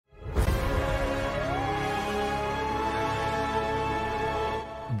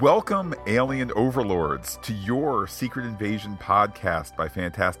Welcome, alien overlords, to your Secret Invasion podcast by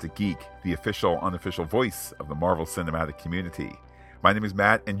Fantastic Geek, the official, unofficial voice of the Marvel Cinematic Community. My name is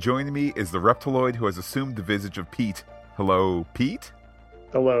Matt, and joining me is the reptiloid who has assumed the visage of Pete. Hello, Pete.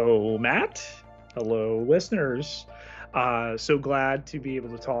 Hello, Matt. Hello, listeners. So glad to be able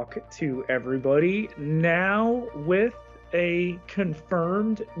to talk to everybody now with a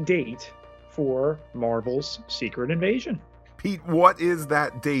confirmed date for Marvel's Secret Invasion. Pete, what is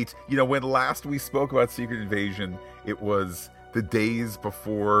that date? You know, when last we spoke about Secret Invasion, it was the days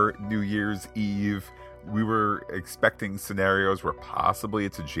before New Year's Eve. We were expecting scenarios where possibly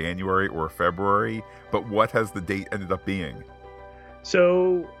it's a January or a February, but what has the date ended up being?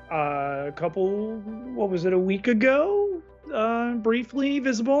 So, a week ago, briefly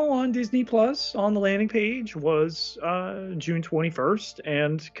visible on Disney Plus on the landing page was June 21st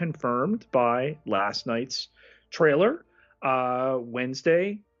and confirmed by last night's trailer.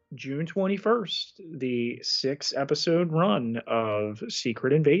 Wednesday, June 21st, the 6-episode run of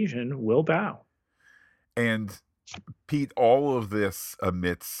Secret Invasion will bow. And Pete, all of this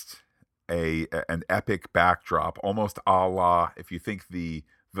amidst an epic backdrop, almost a la, if you think the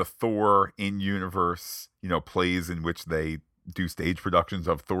Thor in-universe, plays in which they do stage productions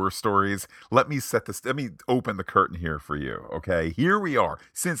of Thor stories. Let me open the curtain here for you, okay? Here we are.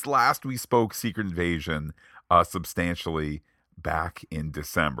 Since last we spoke Secret Invasion, substantially back in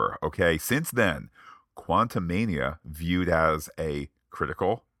December, okay? Since then, Quantumania, viewed as a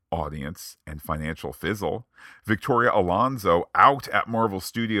critical audience and financial fizzle. Victoria Alonso out at Marvel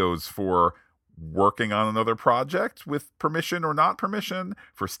Studios for working on another project with permission or not permission,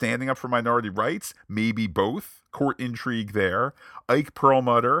 for standing up for minority rights, maybe both. Court intrigue there. Ike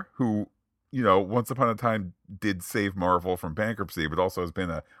Perlmutter, who, once upon a time did save Marvel from bankruptcy, but also has been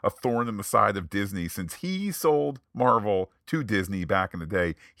a thorn in the side of Disney since he sold Marvel to Disney back in the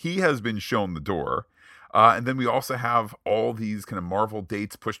day. He has been shown the door. And then we also have all these kind of Marvel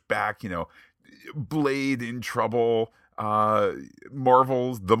dates pushed back, Blade in trouble,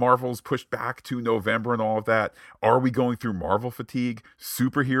 the Marvels pushed back to November and all of that. Are we going through Marvel fatigue,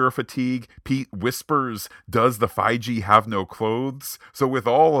 superhero fatigue? Pete whispers, does the 5G have no clothes? So with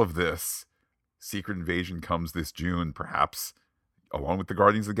all of this, Secret Invasion comes this June, perhaps, along with the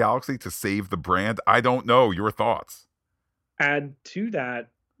Guardians of the Galaxy, to save the brand. I don't know. Your thoughts? Add to that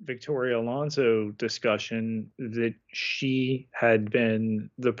Victoria Alonso discussion that she had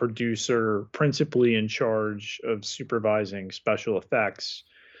been the producer principally in charge of supervising special effects.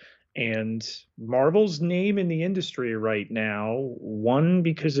 And Marvel's name in the industry right now, one,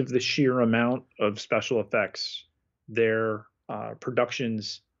 because of the sheer amount of special effects their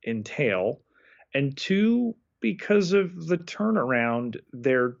productions entail, and two, because of the turnaround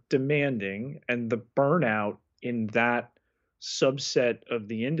they're demanding and the burnout in that subset of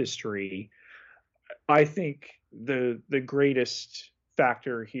the industry. I think the greatest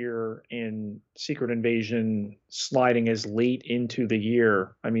factor here in Secret Invasion sliding as late into the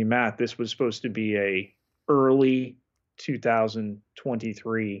year. I mean, Matt, this was supposed to be a early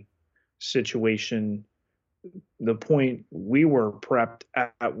 2023 situation. The point we were prepped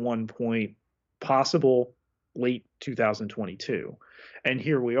at one point, possible late 2022. And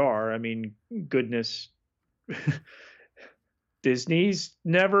here we are. I mean, goodness. Disney's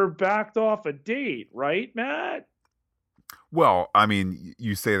never backed off a date, right, Matt? Well, I mean,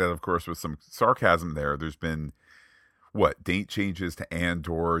 you say that, of course, with some sarcasm there. There's been, date changes to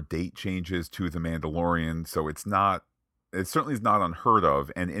Andor, date changes to The Mandalorian. So it certainly is not unheard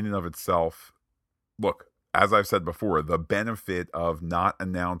of. And in and of itself, look, as I've said before, the benefit of not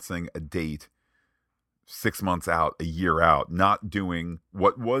announcing a date 6 months out, a year out, not doing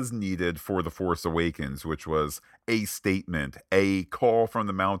what was needed for The Force Awakens, which was a statement, a call from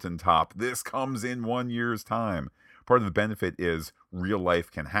the mountaintop. This comes in 1 year's time. Part of the benefit is real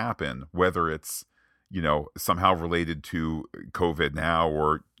life can happen, whether it's, somehow related to COVID now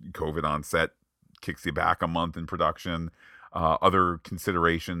or COVID on set kicks you back a month in production, other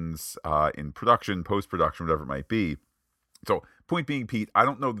considerations in production, post-production, whatever it might be. So point being, Pete, I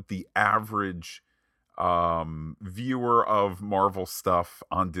don't know that the average viewer of Marvel stuff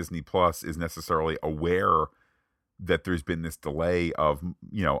on Disney Plus is necessarily aware that there's been this delay of,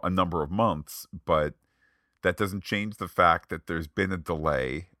 a number of months, but that doesn't change the fact that there's been a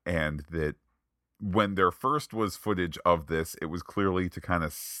delay, and that when there first was footage of this, it was clearly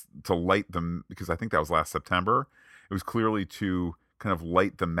to light them, because I think that was last September. It was clearly to kind of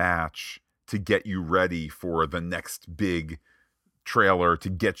light the match to get you ready for the next big trailer to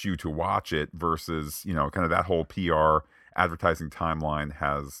get you to watch it, versus, kind of that whole PR advertising timeline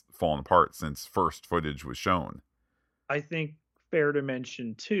has fallen apart since first footage was shown. I think fair to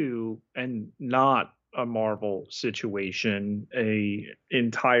mention too, and not a Marvel situation, a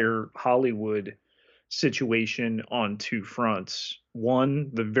entire Hollywood situation on two fronts.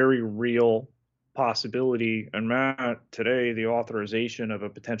 One, the very real possibility, and Matt, today, the authorization of a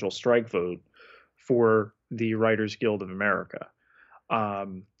potential strike vote for the Writers Guild of America.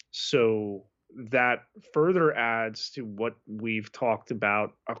 So that further adds to what we've talked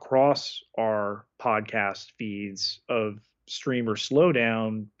about across our podcast feeds of streamer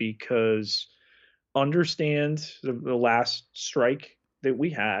slowdown, because understand the last strike that we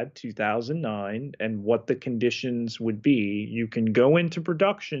had, 2009, and what the conditions would be. You can go into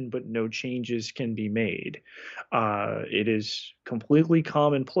production, but no changes can be made. It is completely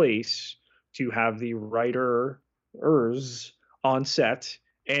commonplace to have the writers on set,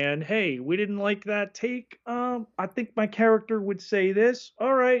 and hey, we didn't like that take. I think my character would say this.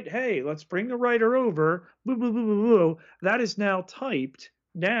 All right, hey, let's bring the writer over. Boo, boo, boo, boo, boo. That is now typed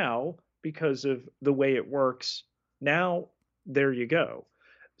now because of the way it works. Now, there you go.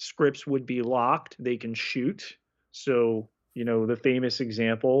 Scripts would be locked, they can shoot. So, the famous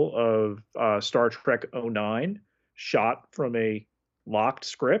example of Star Trek '09 shot from a locked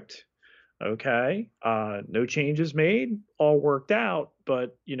script. Okay, no changes made, all worked out.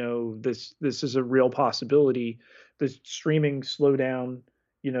 But this is a real possibility. The streaming slowdown,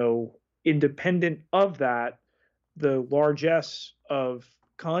 independent of that, the largesse of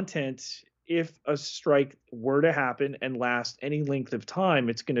content, if a strike were to happen and last any length of time,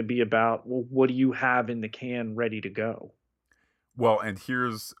 it's going to be about, well, what do you have in the can ready to go? Well, and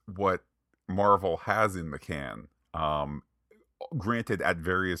here's what Marvel has in the can. Granted, at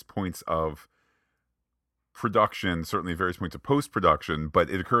various points of production, certainly various points of post production, but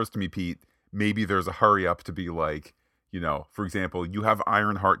it occurs to me, Pete, maybe there's a hurry up to be like, for example, you have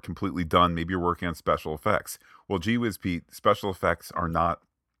Ironheart completely done. Maybe you're working on special effects. Well, gee whiz, Pete, special effects are not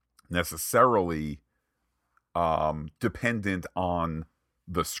necessarily dependent on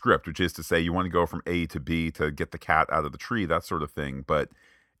the script, which is to say you want to go from A to B to get the cat out of the tree, that sort of thing. But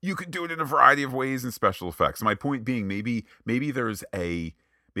you could do it in a variety of ways in special effects. My point being, maybe there's a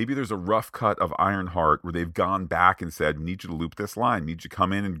rough cut of Ironheart where they've gone back and said, we need you to loop this line, we need you to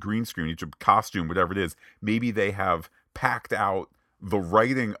come in and green screen, we need your costume, whatever it is. Maybe they have packed out the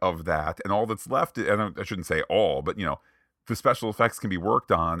writing of that, and all that's left, and I shouldn't say all, but the special effects can be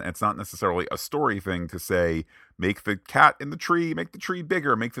worked on, and it's not necessarily a story thing to say, make the cat in the tree, make the tree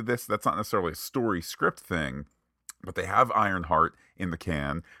bigger, make the this. That's not necessarily a story script thing. But they have Ironheart in the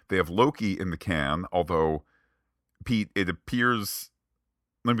can. They have Loki in the can, although, Pete, it appears,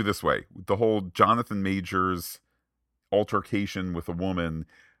 let me be this way, the whole Jonathan Majors altercation with a woman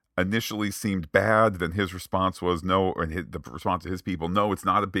initially seemed bad. Then his response was no, and the response to his people, no, it's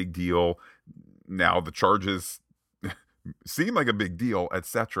not a big deal. Now the charges seem like a big deal,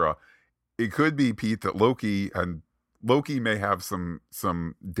 etc. It could be, Pete, that Loki may have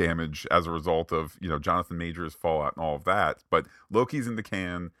some damage as a result of Jonathan Majors' fallout and all of that. But Loki's in the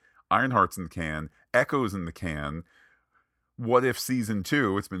can, Ironheart's in the can, Echo's in the can. What if season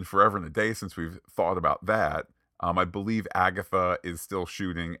 2? It's been forever and a day since we've thought about that. I believe Agatha is still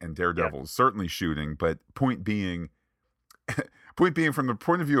shooting, and Daredevil is certainly shooting. But point being, from the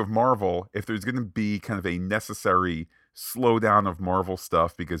point of view of Marvel, if there's going to be kind of a necessary slowdown of Marvel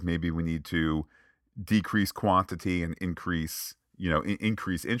stuff because maybe we need to decrease quantity and increase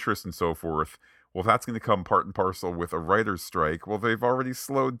interest and so forth, well, if that's going to come part and parcel with a writer's strike, well, they've already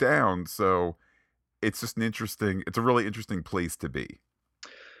slowed down. So it's just it's a really interesting place to be.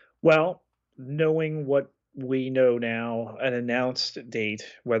 Well, knowing what we know now, an announced date,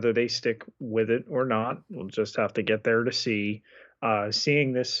 whether they stick with it or not, we'll just have to get there to see.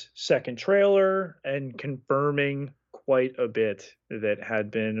 Seeing this second trailer and confirming quite a bit that had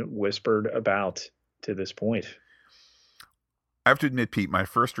been whispered about to this point. I have to admit, Pete, my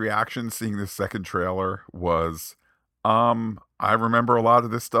first reaction seeing this second trailer was, I remember a lot of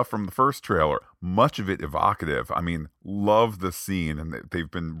this stuff from the first trailer, much of it evocative. I mean, love the scene, and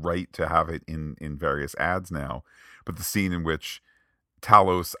they've been right to have it in various ads now, but the scene in which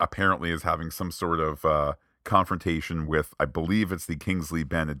Talos apparently is having some sort of confrontation with, I believe it's the Kingsley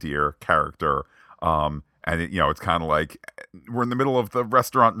Ben-Adir character, and it's kind of like we're in the middle of the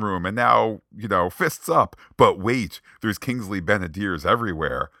restaurant room, and now fists up. But wait, there's Kingsley Ben-Adirs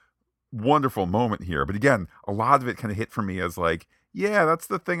everywhere. Wonderful moment here. But again, a lot of it kind of hit for me as like, yeah, that's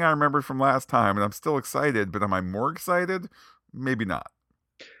the thing I remembered from last time, and I'm still excited. But am I more excited? Maybe not.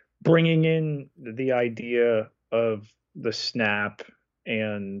 Bringing in the idea of the snap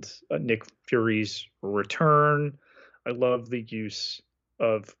and Nick Fury's return. I love the use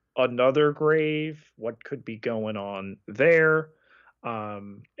of another grave. What could be going on there?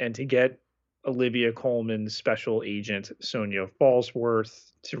 And to get Olivia Colman's special agent Sonia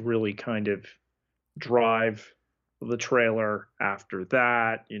Falsworth to really kind of drive the trailer after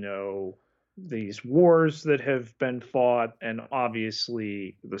that, these wars that have been fought, and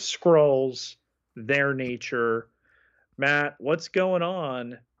obviously the Skrulls, their nature. Matt, what's going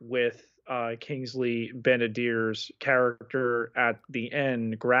on with Kingsley Benadir's character at the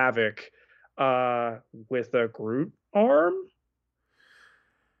end, Gravik, uh, with a Groot arm?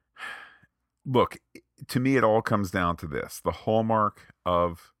 Look, to me, it all comes down to this. The hallmark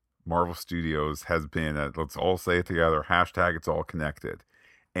of Marvel Studios has been, let's all say it together, hashtag it's all connected.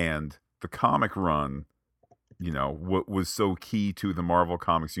 And the comic run, what was so key to the Marvel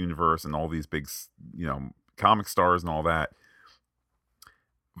Comics universe and all these big, comic stars and all that.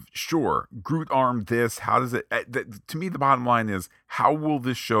 Sure, Groot armed this. How does it? To me, the bottom line is, how will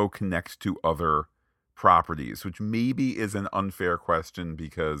this show connect to other properties? Which maybe is an unfair question,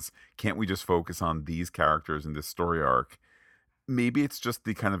 because can't we just focus on these characters in this story arc? Maybe it's just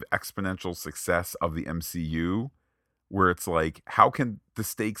the kind of exponential success of the MCU, where it's like, how can the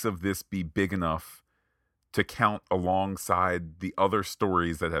stakes of this be big enough to count alongside the other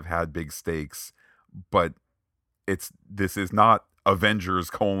stories that have had big stakes? But this is not Avengers: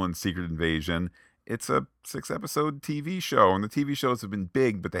 Secret Invasion. It's a 6-episode TV show, and the TV shows have been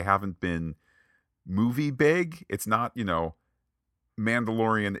big, but they haven't been movie big. It's not,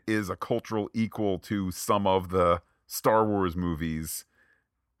 Mandalorian is a cultural equal to some of the Star Wars movies.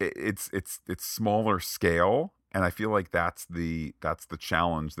 It's smaller scale, and I feel like that's the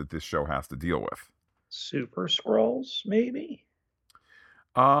challenge that this show has to deal with. Super Scrolls, maybe.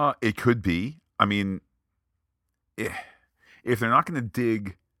 It could be. I mean, if they're not going to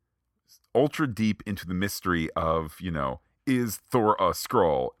dig ultra deep into the mystery of, is Thor a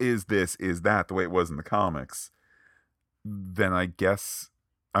Skrull? Is this, is that the way it was in the comics? Then I guess,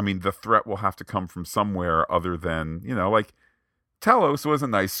 the threat will have to come from somewhere other than, like Talos was a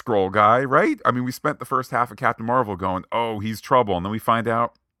nice Skrull guy, right? We spent the first half of Captain Marvel going, oh, he's trouble. And then we find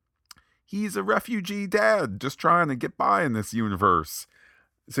out he's a refugee dad just trying to get by in this universe.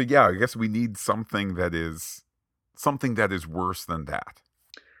 So yeah, I guess we need something that is worse than that.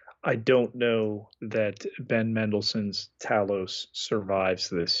 I don't know that Ben Mendelsohn's Talos survives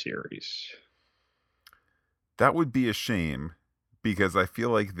this series. That would be a shame, because I feel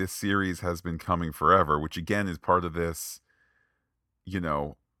like this series has been coming forever, which again is part of this,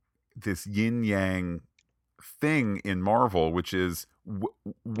 this yin yang thing in Marvel, which is,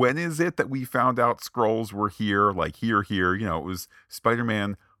 when is it that we found out Skrulls were here? Like here, it was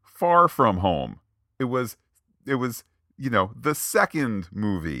Spider-Man Far From Home. It was the second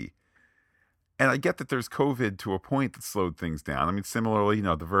movie. And I get that there's COVID to a point that slowed things down. Similarly,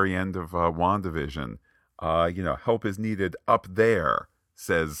 the very end of WandaVision, help is needed up there,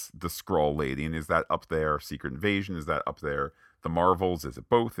 says the Skrull lady. And is that up there Secret Invasion? Is that up there the Marvels? Is it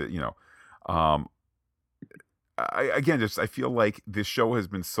both? I feel like this show has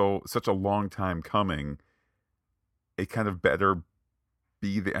been such a long time coming. It kind of better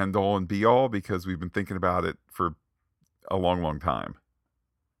be the end all and be all, because we've been thinking about it for a long, long time.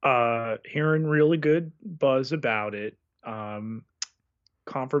 Hearing really good buzz about it.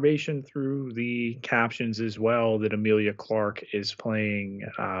 Confirmation through the captions as well that Emilia Clarke is playing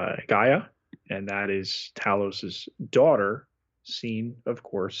Gaia, and that is Talos's daughter, seen, of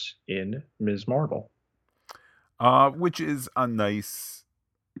course, in Ms. Marvel. Which is a nice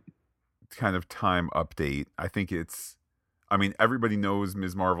kind of time update. I think it's, everybody knows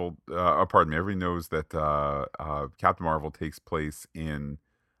Ms. Marvel, everybody knows that Captain Marvel takes place in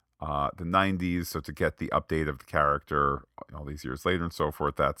the 90s, so to get the update of the character all these years later and so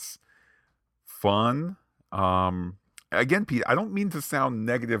forth, that's fun. Again, Pete, I don't mean to sound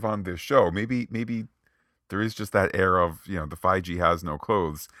negative on this show. Maybe there is just that air of, the 5G has no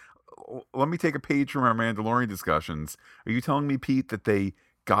clothes. Let me take a page from our Mandalorian discussions. Are you telling me, Pete, that they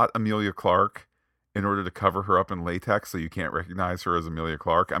got Emilia Clarke in order to cover her up in latex so you can't recognize her as Emilia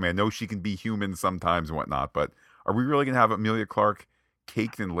Clarke? I know she can be human sometimes and whatnot, but are we really going to have Emilia Clarke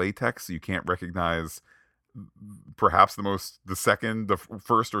caked in latex so you can't recognize perhaps the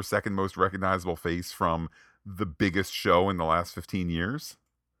first or second most recognizable face from the biggest show in the last 15 years?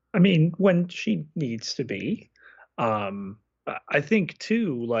 When she needs to be. I think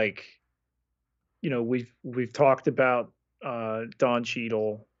too, we've talked about Don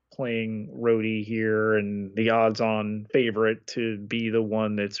Cheadle playing Rhodey here, and the odds-on favorite to be the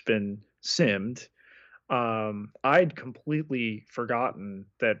one that's been simmed. I'd completely forgotten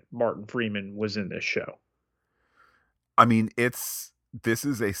that Martin Freeman was in this show. This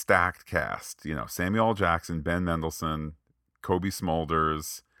is a stacked cast. Samuel L. Jackson, Ben Mendelsohn, Kobe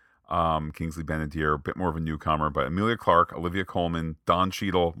Smulders, Kingsley Ben-Adir, a bit more of a newcomer, but Emilia Clarke, Olivia Colman, Don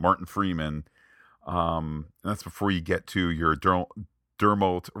Cheadle, Martin Freeman. And that's before you get to your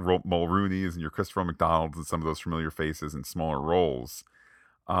Dermot Mulrooney's and your Christopher McDonald's and some of those familiar faces in smaller roles.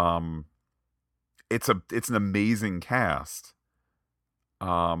 It's an amazing cast.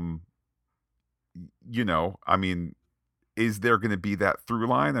 I mean, is there going to be that through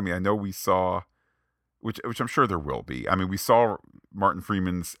line? I mean, I know we saw, which I'm sure there will be. I mean, we saw Martin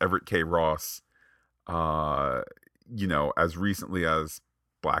Freeman's Everett K. Ross, as recently as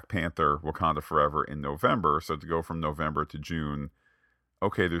Black Panther: Wakanda Forever in November. So to go from November to June,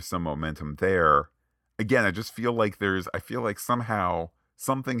 okay, there's some momentum there. Again, I feel like somehow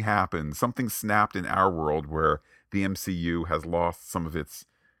something happened, something snapped in our world where the MCU has lost some of its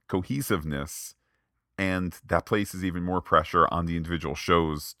cohesiveness, and that places even more pressure on the individual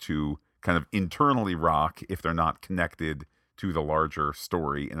shows to kind of internally rock if they're not connected to the larger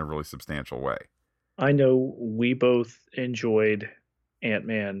story in a really substantial way. I know we both enjoyed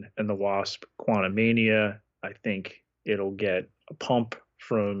Ant-Man and the Wasp: Quantumania. I think it'll get a pump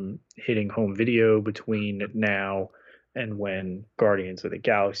from hitting home video between now and when Guardians of the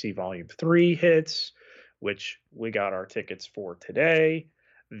Galaxy Volume 3 hits, which we got our tickets for today.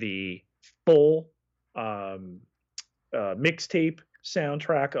 The full mixtape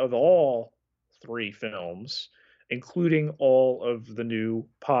soundtrack of all 3 films, including all of the new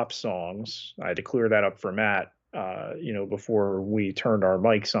pop songs. I had to clear that up for Matt, before we turned our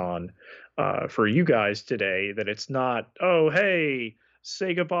mics on for you guys today, that it's not, oh, hey,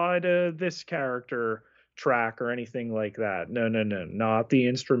 say goodbye to this character track or anything like that. No, not the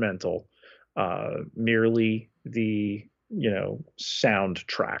instrumental, merely the,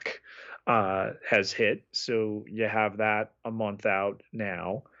 soundtrack has hit. So you have that a month out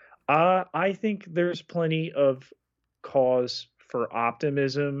now. I think there's plenty of cause for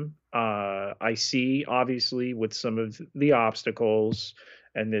optimism. I see, obviously, with some of the obstacles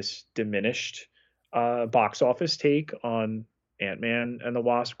and this diminished box office take on Ant-Man and the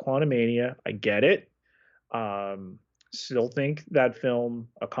Wasp: Quantumania. I get it. Still think that film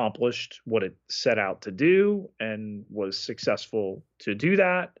accomplished what it set out to do and was successful to do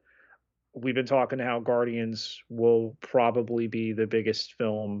that. We've been talking how Guardians will probably be the biggest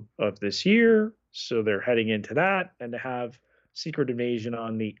film of this year, so they're heading into that, and to have Secret Invasion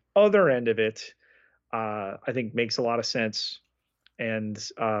on the other end of it, I think makes a lot of sense. And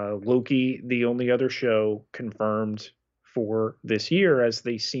Loki, the only other show confirmed for this year, as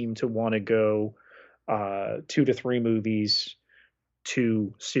they seem to want to go 2 to 3 movies,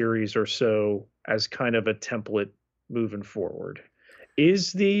 2 series or so as kind of a template moving forward.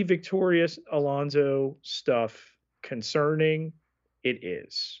 Is the Victoria Alonso stuff concerning? It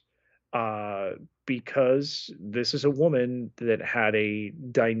is. Because this is a woman that had a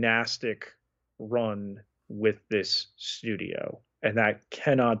dynastic run with this studio, and that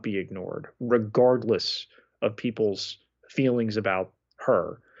cannot be ignored, regardless of people's feelings about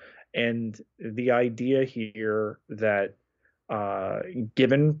her. And the idea here that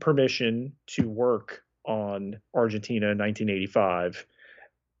given permission to work on Argentina in 1985,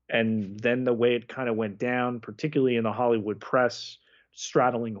 and then the way it kind of went down, particularly in the Hollywood press,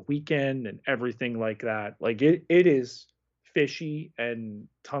 straddling weekend and everything like that, like it is fishy, and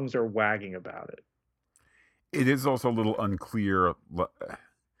tongues are wagging about it. It is also a little unclear.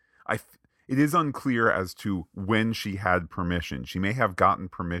 It is unclear as to when she had permission. She may have gotten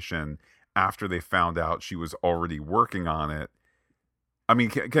permission after they found out she was already working on it. I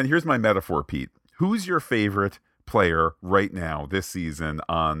mean, here's my metaphor, Pete. Who's your favorite player right now this season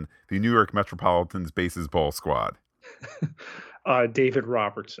on the New York Metropolitans baseball squad? David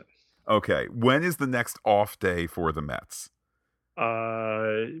Robertson. Okay. When is the next off day for the Mets?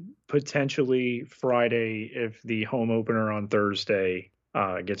 Potentially Friday if the home opener on Thursday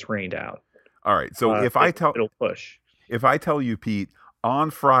gets rained out. All right. So it'll push. If I tell you, Pete, on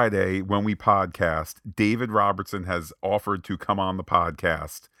Friday when we podcast, David Robertson has offered to come on the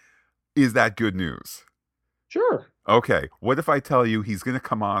podcast, is that good news? Sure. Okay. What if I tell you he's going to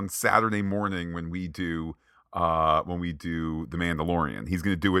come on Saturday morning when we do The Mandalorian? He's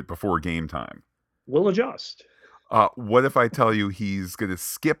going to do it before game time. We'll adjust. What if I tell you he's going to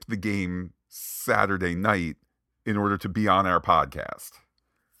skip the game Saturday night in order to be on our podcast?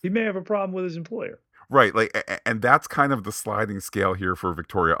 He may have a problem with his employer. Right. And that's kind of the sliding scale here for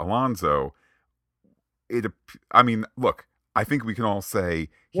Victoria Alonso. Look, I think we can all say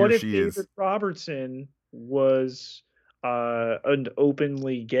here what if she David is. Robertson was an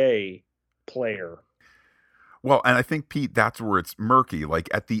openly gay player? Well, and I think, Pete, that's where it's murky. Like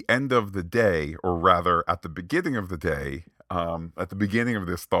at the end of the day, or rather at the beginning of the day, at the beginning of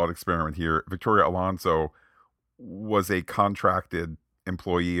this thought experiment here, Victoria Alonso was a contracted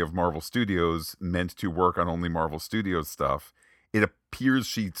employee of Marvel Studios meant to work on only Marvel Studios stuff. It appears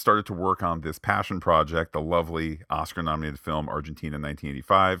she started to work on this passion project, the lovely Oscar nominated film Argentina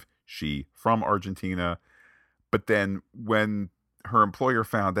 1985. She from Argentina. But then when her employer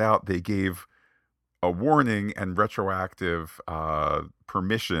found out, they gave a warning and retroactive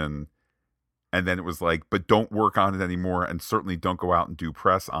permission. And then it was like, but don't work on it anymore, and certainly don't go out and do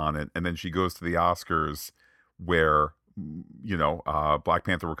press on it. And then she goes to the Oscars where, Black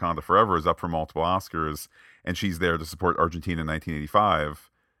Panther Wakanda Forever is up for multiple Oscars, and she's there to support Argentina in 1985.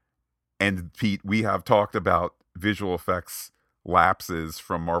 And Pete, we have talked about visual effects lapses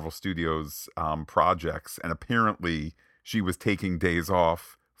from Marvel Studios projects, and apparently she was taking days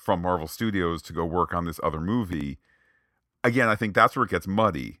off from Marvel Studios to go work on this other movie. Again, I think that's where it gets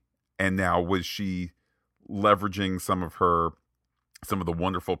muddy. And now, was she leveraging some of the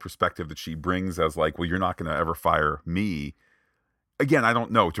wonderful perspective that she brings as like, well, you're not going to ever fire me? Again, I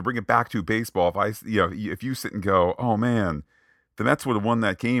don't know. To bring it back to baseball, if you sit and go, oh man, the Mets would have won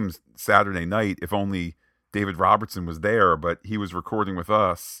that game Saturday night if only David Robertson was there, but he was recording with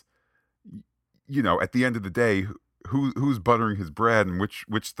us. At the end of the day, who's buttering his bread and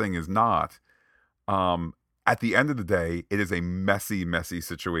which thing is not? At the end of the day, it is a messy, messy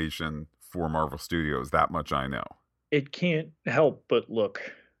situation for Marvel Studios. That much I know. It can't help but look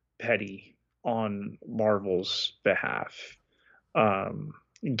petty on Marvel's behalf,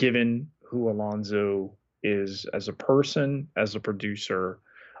 given who Alonso is as a person, as a producer.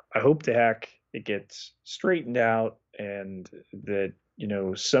 I hope to heck it gets straightened out, and that,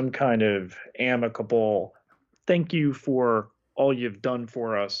 some kind of amicable thank you for all you've done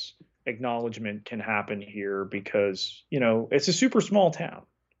for us acknowledgement can happen here, because it's a super small town.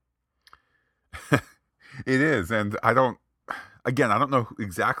 It is, and I don't know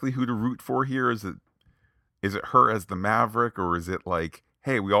exactly who to root for here. Is it her as the Maverick, or is it like,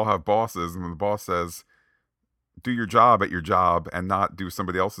 hey, we all have bosses, and when the boss says do your job at your job and not do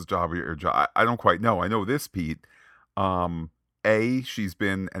somebody else's job at your job? I don't quite know. I know this, Pete. She's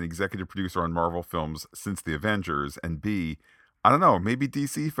been an executive producer on Marvel films since the Avengers, and B, I don't know, maybe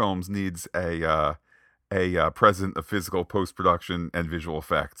DC Films needs a president of physical post-production and visual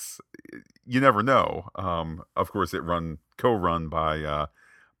effects. You never know. Of course, co-run by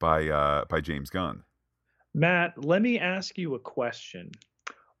James Gunn. Matt, let me ask you a question.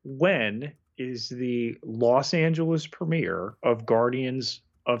 When is the Los Angeles premiere of Guardians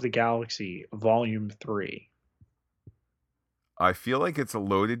of the Galaxy Volume 3? I feel like it's a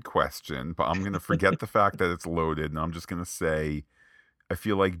loaded question, but I'm going to forget the fact that it's loaded, and I'm just going to say I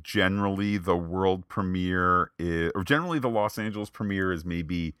feel like generally the world premiere or generally the Los Angeles premiere is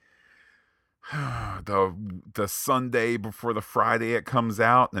maybe the Sunday before the Friday it comes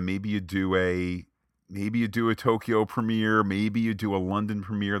out, and then maybe you do a Tokyo premiere, maybe you do a London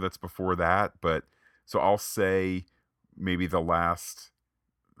premiere that's before that. But so I'll say maybe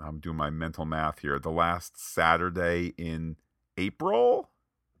I'm doing my mental math here, the last Saturday in April.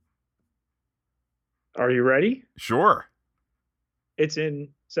 Are you ready? Sure. It's in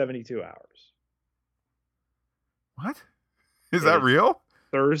 72 hours. What? Is that real?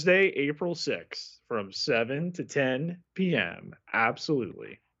 Thursday, April 6th from 7 to 10 p.m.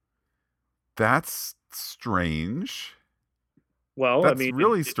 Absolutely. That's strange. Well, that's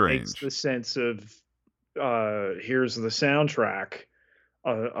really strange. It makes the sense of here's the soundtrack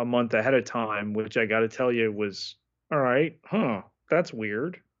a month ahead of time, which I got to tell you was, all right, that's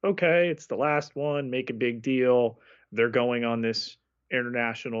weird. Okay, it's the last one, make a big deal. They're going on this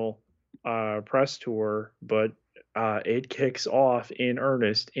international press tour, but it kicks off in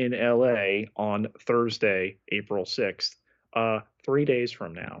earnest in LA on Thursday, April 6th, 3 days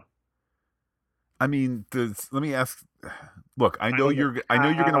from now. I mean, let me ask. Look, I know you're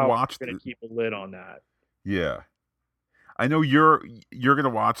going to watch. Going to keep a lid on that. Yeah, I know you're going to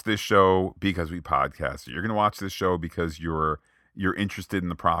watch this show because we podcast. You're going to watch this show because you're interested in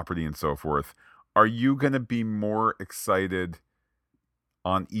the property and so forth. Are you going to be more excited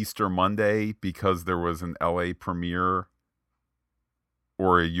on Easter Monday because there was an LA premiere,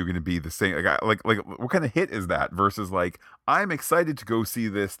 or are you going to be the same? Like what kind of hit is that versus like, I'm excited to go see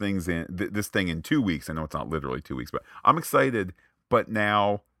this thing in 2 weeks. I know it's not literally 2 weeks, but I'm excited. But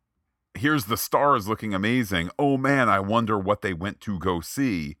now here's the stars looking amazing. Oh man, I wonder what they went to go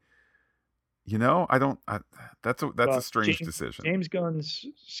see. That's a strange decision. James Gunn's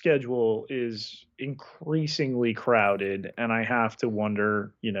schedule is increasingly crowded, and I have to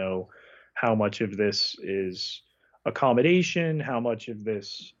wonder, how much of this is accommodation, how much of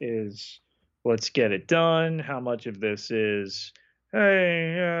this is let's get it done. How much of this is,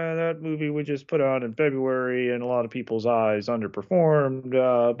 hey, yeah, that movie we just put out in February and a lot of people's eyes underperformed.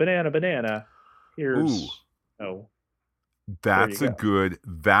 Banana. Ooh, Here's, oh, there you that's a go. good.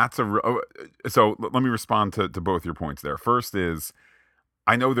 That's a. So let me respond to both your points there. First is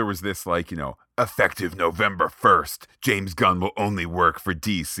I know there was this like effective November 1st, James Gunn will only work for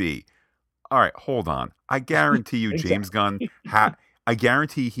DC. All right, hold on. I guarantee you, James Gunn Exactly. I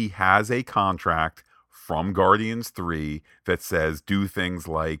guarantee he has a contract from Guardians 3 that says do things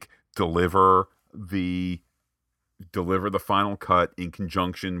like deliver the deliver the final cut in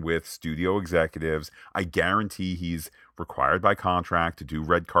conjunction with studio executives. I guarantee he's required by contract to do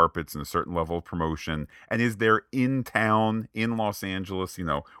red carpets and a certain level of promotion. And is there in town in Los Angeles,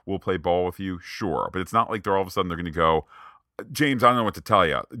 we'll play ball with you? Sure. But it's not like they're all of a sudden they're going to go, James, I don't know what to tell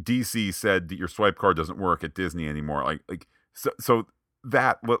you. DC said that your swipe card doesn't work at Disney anymore. So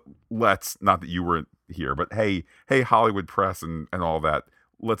that let's not that you were here, but hey, Hollywood press and all that.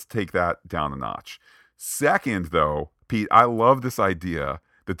 Let's take that down a notch. Second, though, Pete, I love this idea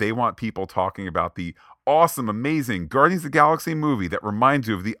that they want people talking about the awesome, amazing Guardians of the Galaxy movie that reminds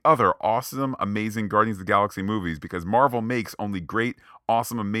you of the other awesome, amazing Guardians of the Galaxy movies because Marvel makes only great,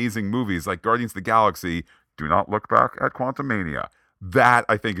 awesome, amazing movies like Guardians of the Galaxy. Do not look back at Quantumania. That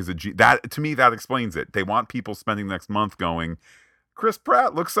I think is that to me that explains it. They want people spending the next month going, Chris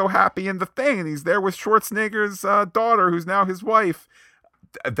Pratt looks so happy in the thing, and he's there with Schwarzenegger's daughter, who's now his wife.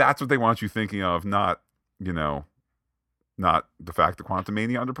 That's what they want you thinking of, not you know, not the fact that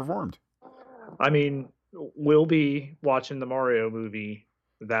Quantumania underperformed. I mean, we'll be watching the Mario movie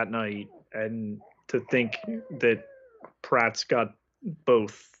that night, and to think that Pratt's got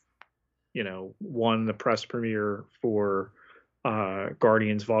both, one, the press premiere for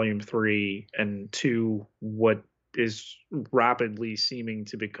Guardians Volume 3, and two, what is rapidly seeming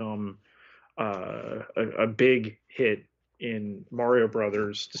to become a big hit in Mario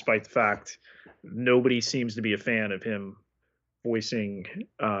Brothers, despite the fact nobody seems to be a fan of him voicing,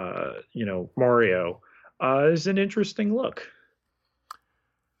 Mario, is an interesting look.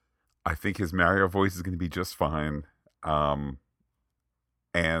 I think his Mario voice is going to be just fine. Um,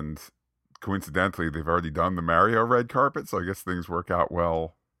 and coincidentally, they've already done the Mario red carpet, so I guess things work out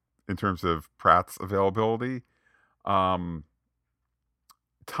well in terms of Pratt's availability. Um,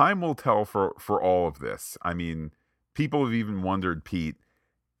 Time will tell for all of this. I mean, people have even wondered, Pete,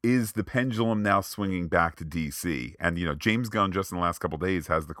 is the pendulum now swinging back to DC? And James Gunn just in the last couple of days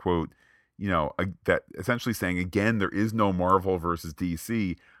has the quote, that essentially saying again, there is no Marvel versus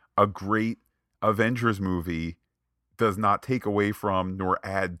DC. A great Avengers movie does not take away from nor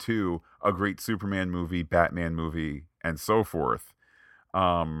add to a great Superman movie, Batman movie, and so forth.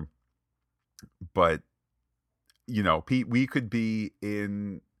 Um, but Pete, we could be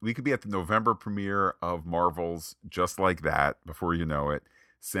at the November premiere of Marvel's Just Like That before you know it,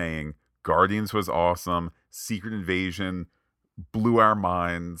 saying Guardians was awesome, Secret Invasion blew our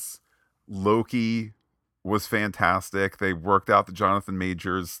minds, Loki was fantastic. They worked out the Jonathan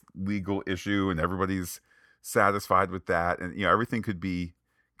Majors legal issue, and everybody's satisfied with that. And everything could be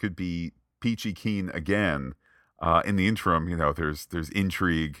peachy keen again. In the interim, there's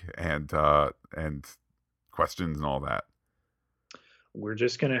intrigue and questions and all that. We're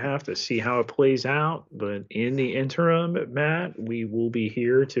just going to have to see how it plays out. But in the interim, Matt, we will be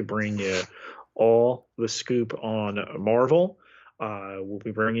here to bring you all the scoop on Marvel. We'll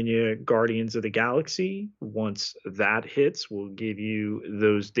be bringing you Guardians of the Galaxy. Once that hits, we'll give you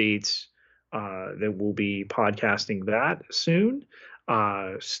those dates that we'll be podcasting that soon.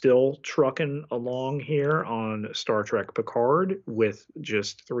 Still trucking along here on Star Trek Picard with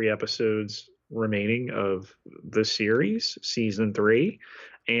just 3 episodes remaining of the series, season 3,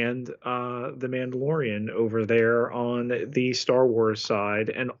 and The Mandalorian over there on the Star Wars side,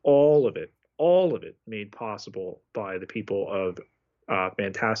 and all of it made possible by the people of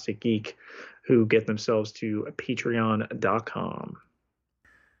Fantastic Geek who get themselves to patreon.com.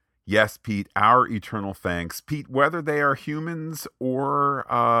 Yes, Pete, our eternal thanks. Pete, whether they are humans or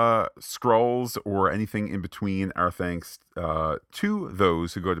Skrulls or anything in between, our thanks to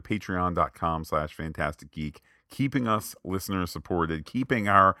those who go to patreon.com/fantasticgeek, keeping us listener supported, keeping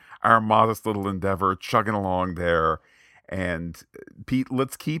our modest little endeavor chugging along there. And Pete,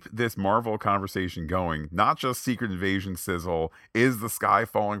 let's keep this Marvel conversation going. Not just Secret Invasion sizzle. Is the sky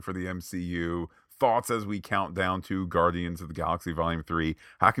falling for the MCU? Thoughts as we count down to Guardians of the Galaxy Volume 3.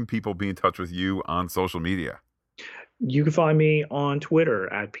 How can people be in touch with you on social media? You can find me on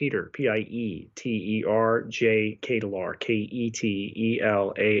Twitter at Peter, Pieterjketalar, Ketelar,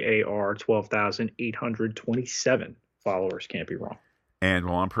 12,827 followers. Can't be wrong. And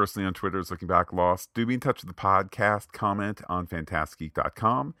while I'm personally on Twitter as Looking Back Lost, do be in touch with the podcast. Comment on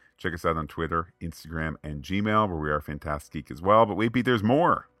fantasticgeek.com. Check us out on Twitter, Instagram, and Gmail, where we are Fantastic Geek as well. But wait, Pete, there's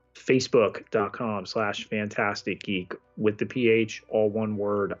more. Facebook.com/FantasticGeek with the PH, all one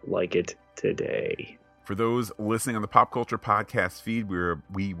word, like it today. For those listening on the Pop Culture Podcast feed,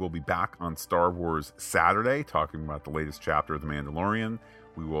 we will be back on Star Wars Saturday, talking about the latest chapter of The Mandalorian.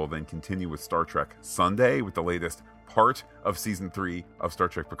 We will then continue with Star Trek Sunday with the latest part of Season 3 of Star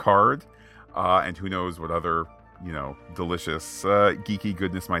Trek Picard. And who knows what other, delicious, geeky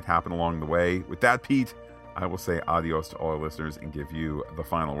goodness might happen along the way. With that, Pete, I will say adios to all our listeners and give you the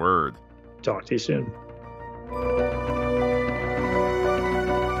final word. Talk to you soon.